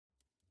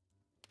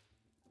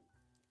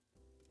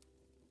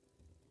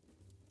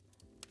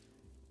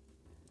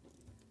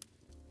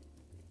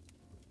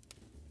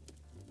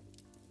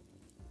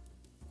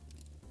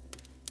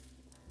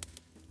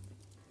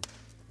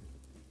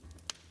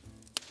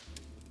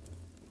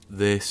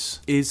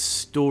This is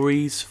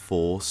Stories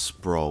for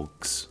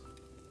Sprogs.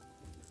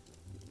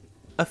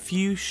 A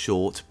few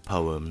short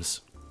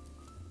poems.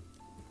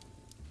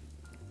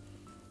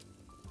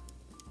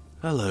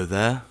 Hello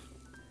there.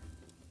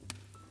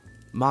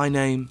 My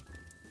name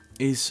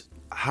is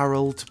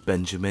Harold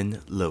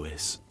Benjamin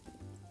Lewis,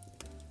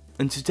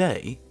 and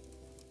today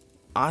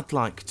I'd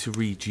like to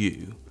read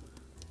you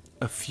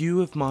a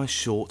few of my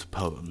short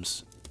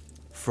poems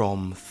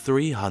from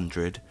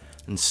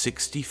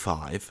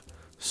 365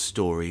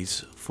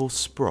 Stories for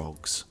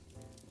Sprogs.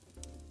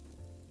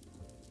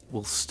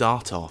 We'll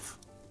start off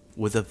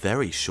with a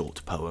very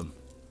short poem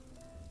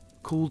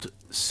called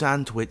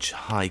Sandwich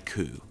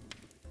Haiku.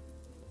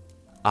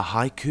 A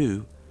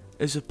haiku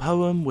is a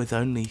poem with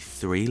only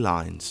 3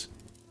 lines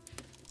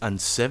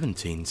and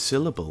 17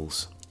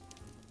 syllables.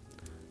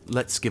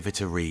 Let's give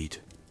it a read,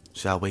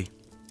 shall we?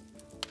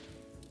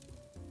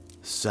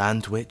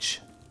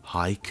 Sandwich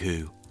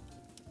Haiku.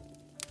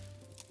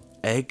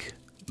 Egg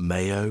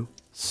mayo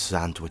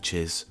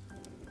sandwiches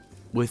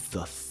with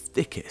the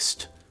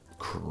thickest,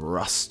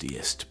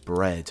 crustiest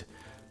bread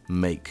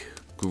make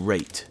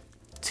great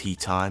tea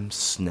time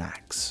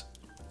snacks.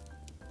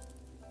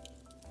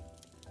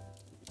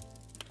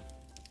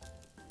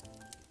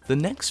 The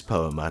next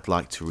poem I'd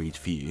like to read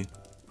for you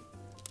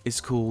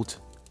is called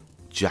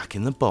Jack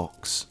in the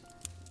Box.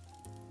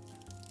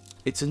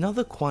 It's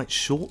another quite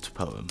short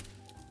poem.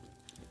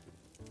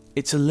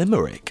 It's a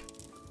limerick.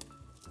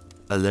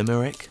 A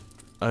limerick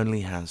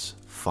only has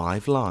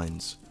 5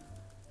 lines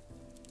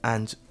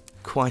and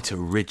quite a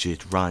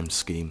rigid rhyme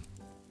scheme.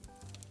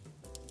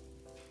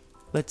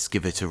 Let's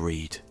give it a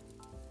read.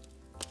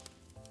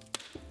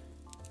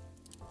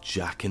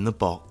 Jack in the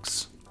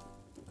Box.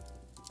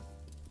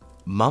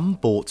 Mum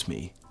bought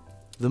me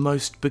the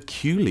most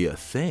peculiar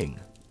thing.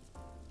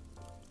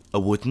 A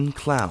wooden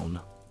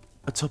clown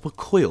atop a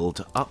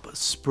coiled up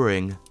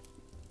spring.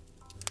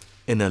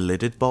 In a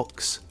lidded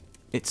box,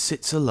 it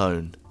sits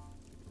alone.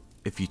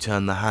 If you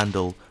turn the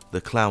handle,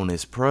 the clown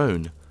is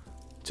prone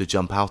to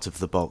jump out of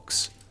the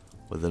box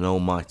with an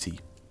almighty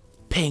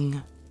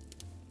ping.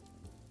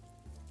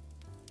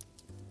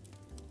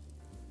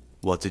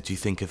 What did you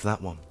think of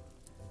that one?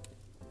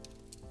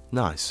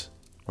 Nice,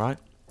 right?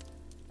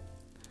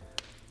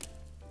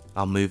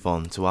 I'll move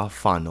on to our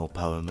final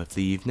poem of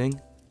the evening.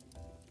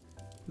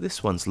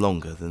 This one's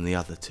longer than the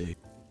other 2.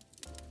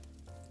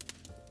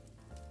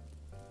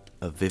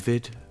 A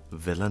Vivid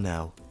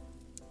Villanelle.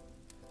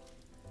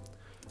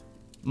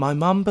 My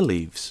mum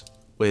believes,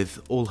 with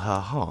all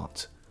her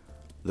heart,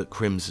 that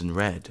crimson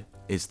red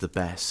is the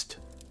best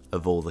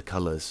of all the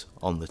colours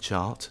on the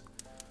chart.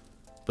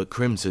 But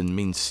crimson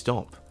means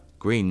stop,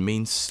 green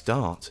means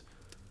start,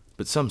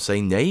 but some say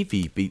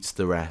navy beats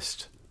the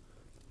rest.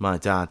 My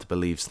dad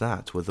believes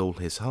that with all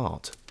his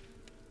heart.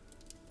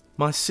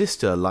 My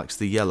sister likes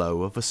the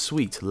yellow of a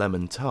sweet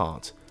lemon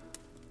tart.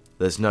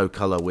 There's no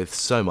colour with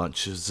so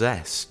much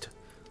zest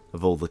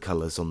of all the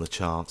colours on the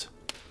chart.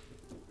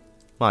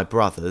 My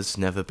brother's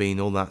never been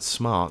all that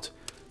smart.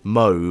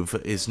 Mauve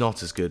is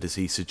not as good as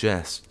he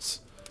suggests,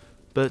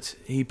 but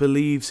he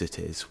believes it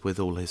is with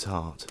all his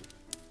heart.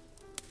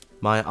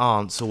 My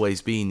aunt's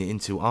always been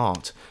into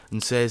art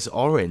and says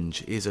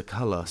orange is a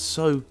colour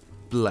so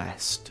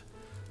blessed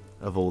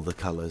of all the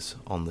colours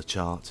on the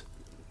chart.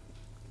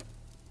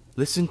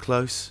 Listen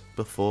close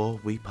before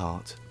we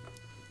part.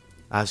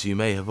 As you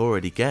may have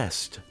already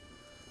guessed,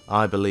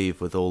 I believe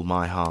with all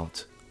my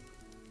heart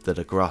that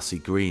a grassy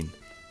green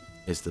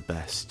is the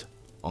best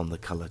on the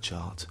colour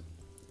chart.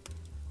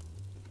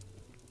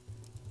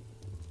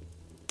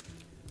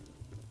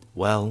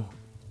 Well,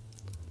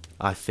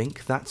 I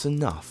think that's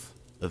enough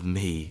of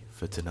me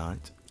for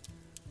tonight.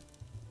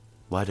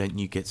 Why don't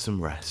you get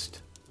some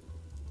rest?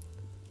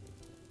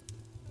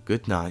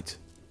 Good night.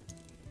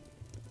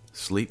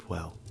 Sleep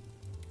well.